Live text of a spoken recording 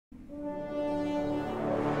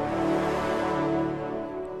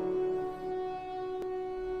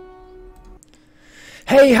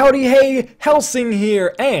Hey, howdy, hey, Helsing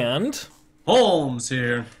here, and Holmes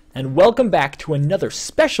here. And welcome back to another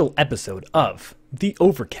special episode of the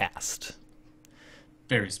OverCast.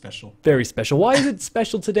 Very special. Very special. Why is it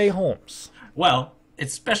special today, Holmes? Well,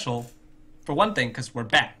 it's special for one thing because we're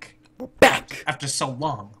back. We're back! After so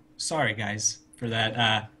long. Sorry, guys, for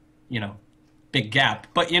that, big gap.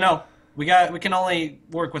 But, we can only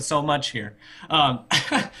work with so much here.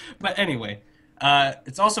 But anyway,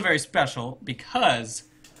 it's also very special because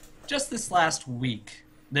just this last week,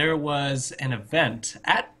 there was an event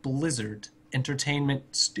at Blizzard Entertainment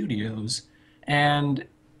Studios, and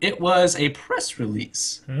it was a press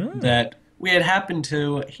release that we had happened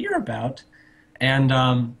to hear about,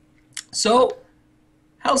 and so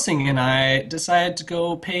Helsing and I decided to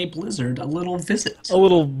go pay Blizzard a little visit. A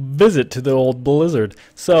little visit to the old Blizzard.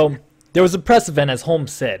 So, there was a press event, as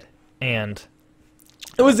Holmes said, and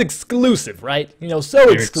it was exclusive, right? You know, so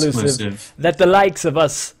exclusive that the likes of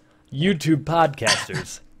us YouTube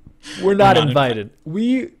podcasters were not invited.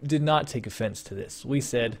 We did not take offense to this. We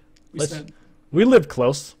said, we live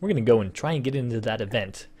close. We're going to go and try and get into that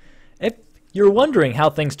event. If you're wondering how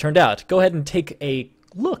things turned out, go ahead and take a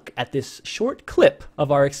look at this short clip of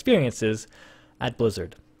our experiences at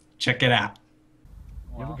Blizzard. Check it out.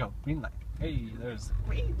 Here we go. Green light. Hey, there's the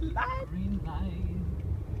green light. Green light.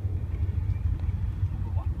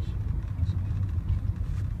 Overwatch.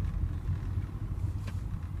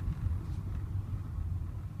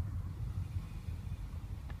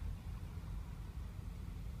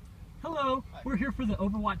 Hello, we're here for the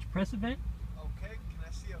Overwatch press event. Okay, can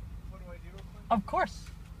I see a photo ID real quick? Of course.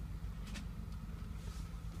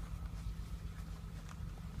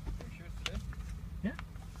 Are you sure it's today? Yeah.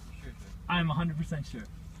 You sure it's today? I'm 100% sure.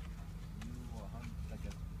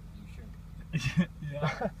 You sure?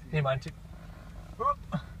 Yeah. Hey, mine too.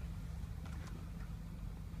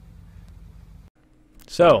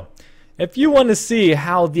 So, if you want to see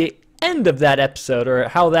how the end of that episode, or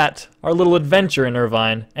how that our little adventure in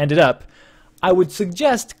Irvine ended up, I would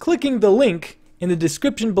suggest clicking the link in the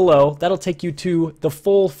description below. That'll take you to the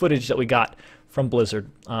full footage that we got from Blizzard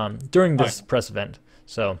during this press event.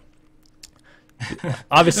 So,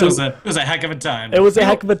 obviously, it was a heck of a time. It was a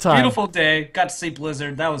heck of a time. Beautiful day. Got to see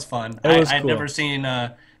Blizzard. That was fun. I'd never seen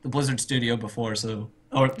the Blizzard studio before,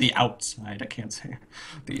 or the outside. I can't say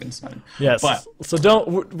the inside. Yes. But so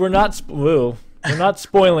don't. We're not. We're not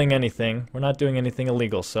spoiling anything. We're not doing anything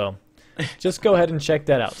illegal. So, just go ahead and check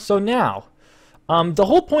that out. So now, the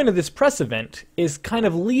whole point of this press event is kind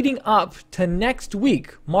of leading up to next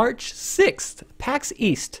week, March 6th, PAX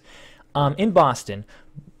East, in Boston.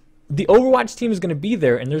 The Overwatch team is going to be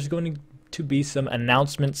there, and there's going to be some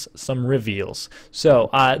announcements, some reveals. So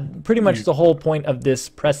pretty much the whole point of this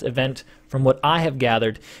press event, from what I have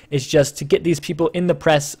gathered, is just to get these people in the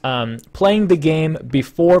press playing the game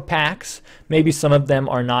before PAX. Maybe some of them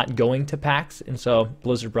are not going to PAX, and so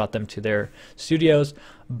Blizzard brought them to their studios.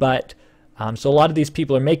 But so a lot of these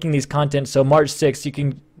people are making these content. So March 6th, you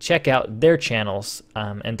can check out their channels,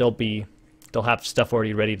 and they'll have stuff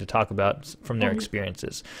already ready to talk about from their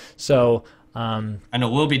experiences. So I know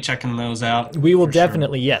we'll be checking those out. We will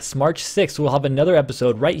definitely, yes. March 6th, we'll have another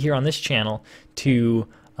episode right here on this channel to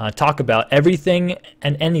talk about everything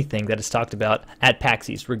and anything that is talked about at PAX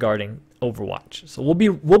East regarding Overwatch. So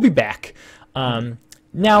we'll be back.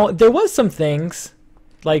 Now, there was some things,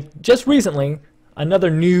 like just recently, another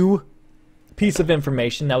new piece of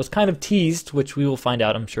information that was kind of teased, which we will find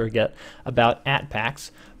out, I'm sure, about at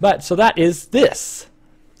PAX. But, so that is this.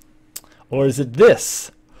 Or is it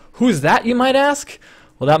this? Who's that, you might ask?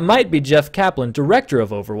 Well, that might be Jeff Kaplan, director of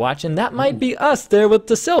Overwatch, and that might be us there with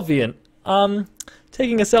the selfie, and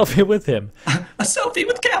taking a selfie with him. A selfie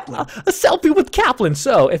with Kaplan. A selfie with Kaplan.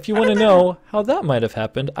 So, if you want to know how that might have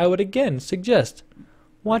happened, I would again suggest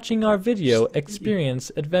watching our video,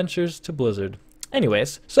 Experience Adventures to Blizzard.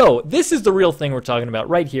 Anyways, so this is the real thing we're talking about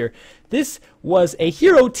right here. This was a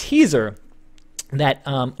hero teaser that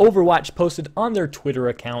Overwatch posted on their Twitter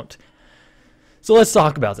account. So let's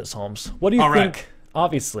talk about this, Holmes. What do you think? Right.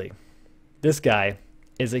 Obviously, this guy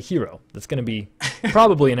is a hero that's going to be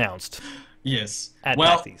probably announced. Yes. At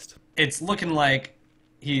PAX East. It's looking like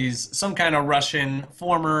he's some kind of Russian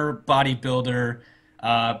former bodybuilder,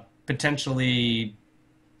 potentially,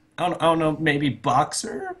 I don't know, maybe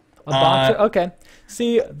boxer? A boxer? Okay.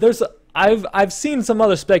 See, I've seen some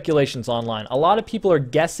other speculations online. A lot of people are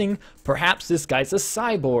guessing perhaps this guy's a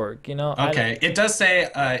cyborg, you know. Okay. It does say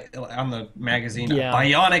on the magazine,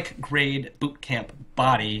 bionic grade boot camp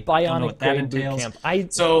body. Bionic don't know what that grade entails. boot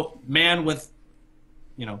camp. So, man with,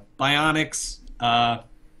 bionics,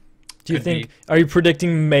 Do you Could think? be. Are you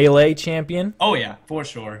predicting melee champion? Oh yeah, for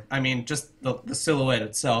sure. I mean, just the silhouette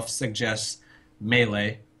itself suggests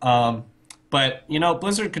melee. But you know,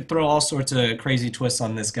 Blizzard could throw all sorts of crazy twists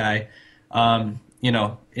on this guy. You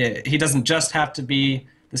know, he doesn't just have to be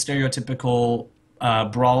the stereotypical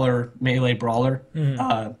brawler, melee brawler.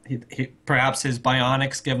 Perhaps his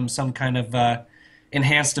bionics give him some kind of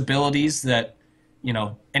enhanced abilities that you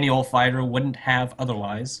know any old fighter wouldn't have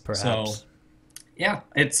otherwise. Perhaps. So, yeah,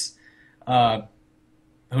 it's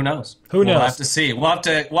who knows? Who knows? We'll have to see. We'll have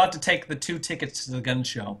to take the 2 tickets to the gun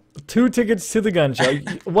show. 2 tickets to the gun show.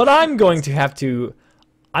 What I'm going to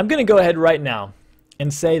go ahead right now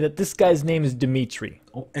and say that this guy's name is Dmitry.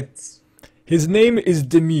 Oh, it's His name is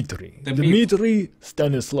Dmitry. Dmitry. Dmitry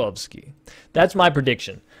Stanislavski. That's my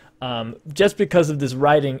prediction. Just because of this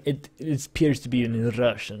writing, it appears to be in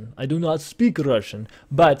Russian. I do not speak Russian,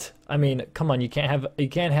 but I mean, come on, you can't have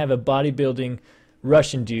a bodybuilding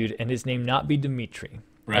Russian dude and his name not be Dmitry.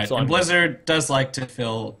 right. And Blizzard does like to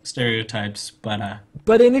fill stereotypes,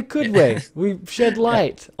 But in a good way. We shed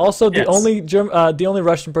light. Also, the Yes. only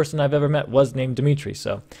Russian person I've ever met was named Dmitry,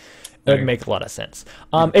 so it would Right. make a lot of sense.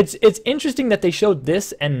 It's interesting that they showed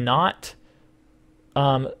this and not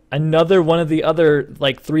another one of the other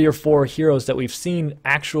like 3 or 4 heroes that we've seen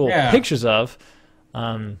actual Yeah. pictures of.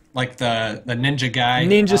 like the ninja guy.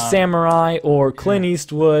 Ninja Samurai or Clint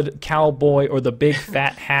Eastwood, Cowboy, or the big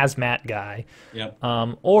fat hazmat guy, Yep.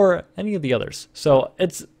 or any of the others. So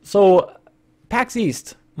PAX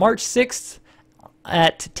East, March 6th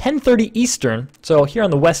at 10:30 Eastern. So here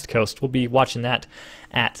on the West Coast, we'll be watching that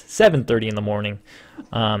at 7:30 in the morning.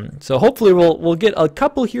 So hopefully we'll get a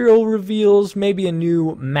couple hero reveals, maybe a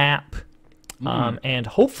new map, and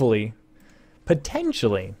hopefully,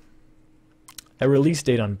 potentially, a release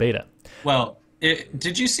date on beta. Well,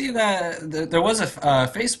 did you see that there was a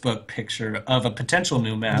Facebook picture of a potential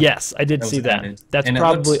new map? Yes, I did that see was that. added. That's And it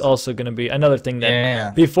probably looks- also going to be another thing that Yeah.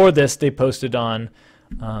 before this they posted on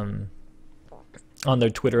their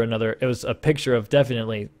Twitter. It was a picture of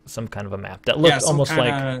definitely some kind of a map that looked some almost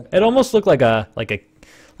kinda- like it almost looked like a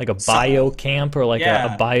bio camp or like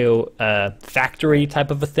Yeah. a bio factory type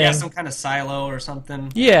of a thing. Yeah, some kind of silo or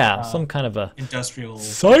something. Yeah, some kind of a Industrial.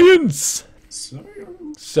 science.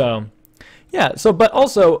 So, yeah. But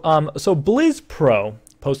also, so Blizz Pro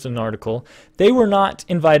posted an article. They were not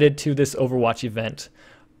invited to this Overwatch event,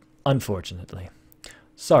 unfortunately.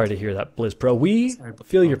 Sorry to hear that, Blizz Pro. We Sorry, Blizz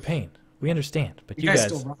feel Pro. your pain. We understand, but You guys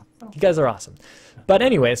still rock. you guys are awesome. But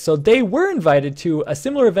anyway, so they were invited to a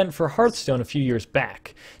similar event for Hearthstone a few years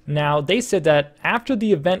back. Now, they said that after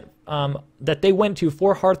the event that they went to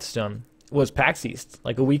for Hearthstone was PAX East,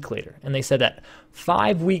 like a week later. And they said that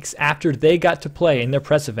 5 weeks after they got to play in their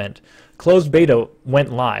press event, closed beta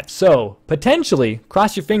went live. So, potentially,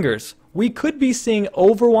 cross your fingers, we could be seeing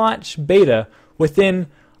Overwatch beta within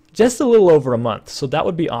just a little over a month. So that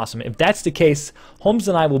would be awesome. If that's the case, Holmes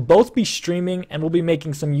and I will both be streaming and we'll be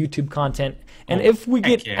making some YouTube content. And if we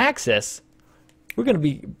get access, we're going to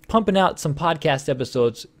be pumping out some podcast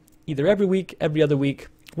episodes either every week, every other week,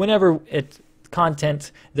 whenever it's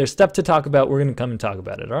content, there's stuff to talk about, we're going to come and talk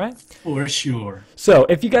about it, all right? For sure. So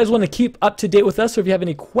if you guys want to keep up to date with us, or if you have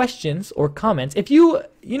any questions or comments, if you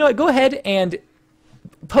know, go ahead and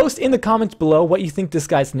post in the comments below what you think this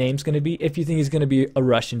guy's name's going to be, if you think he's going to be a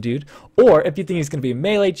Russian dude, or if you think he's going to be a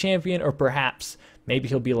melee champion, or perhaps maybe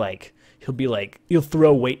he'll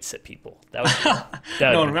throw weights at people. That would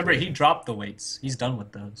No, be remember, great. he dropped the weights. He's done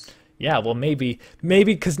with those. Yeah, well, maybe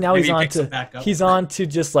because now Maybe he's he on picks to it back up. he's on to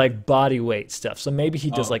just like body weight stuff. So maybe he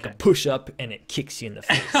does like a okay. push up and it kicks you in the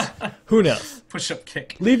face. Who knows? Push-up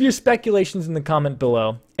kick. Leave your speculations in the comment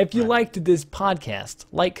below. If you liked this podcast,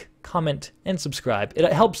 like, comment, and subscribe.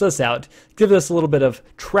 It helps us out, gives us a little bit of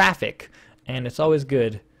traffic, and it's always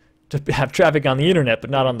good to have traffic on the internet, but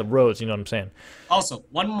not on the roads. You know what I'm saying? Also,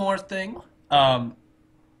 one more thing. I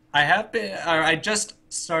just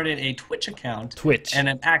started a Twitch account. Twitch. And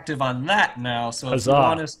I'm active on that now. So if Huzzah. you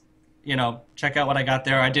want to, check out what I got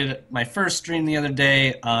there. I did my first stream the other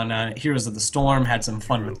day on Heroes of the Storm. Had some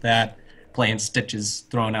fun with that, playing Stitches,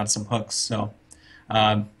 throwing out some hooks. So,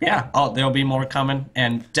 there'll be more coming.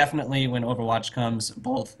 And definitely when Overwatch comes,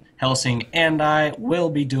 both Helsing and I will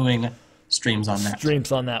be doing streams on that.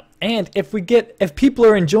 Streams on that. And if people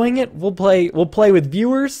are enjoying it, we'll play with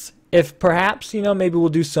viewers. If perhaps, maybe we'll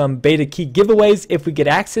do some beta key giveaways if we get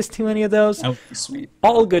access to any of those. That would be sweet.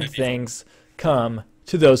 All good things come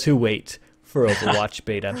to those who wait for Overwatch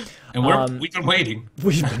beta. And we've been waiting.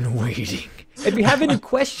 We've been waiting. If you have any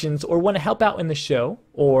questions or want to help out in the show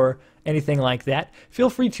or anything like that, feel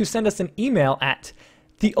free to send us an email at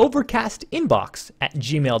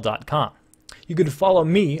theovercastinbox@gmail.com. You can follow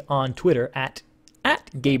me on Twitter at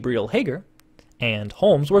Gabriel Hager. And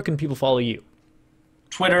Holmes, where can people follow you?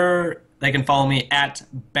 Twitter, they can follow me at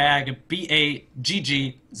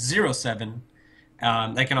BAGG07.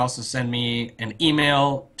 They can also send me an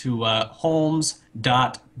email to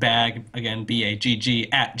holmes.bag, again, BAGG,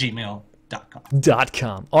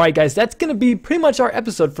 @gmail.com. All right, guys, that's going to be pretty much our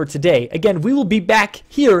episode for today. Again, we will be back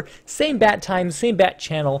here, same bat time, same bat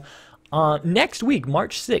channel, next week,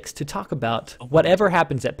 March 6th, to talk about whatever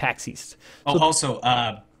happens at PAX East. Oh, also,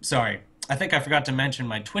 sorry, I think I forgot to mention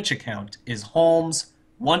my Twitch account is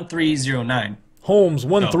Holmes1309.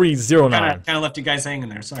 Holmes1309. Kind of left you guys hanging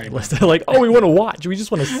there. Sorry. They're like, oh, we want to watch. We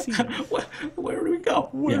just want to see. Where do we go?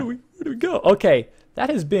 Where do we go? Okay, that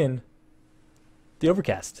has been the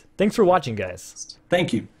Overcast. Thanks for watching, guys.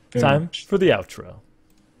 Thank you. Time for the outro.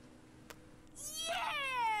 Yeah!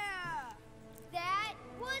 That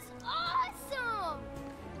was awesome!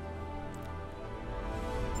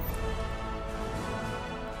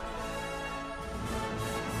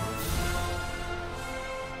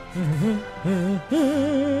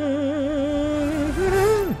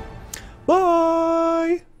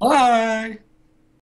 Bye! Bye.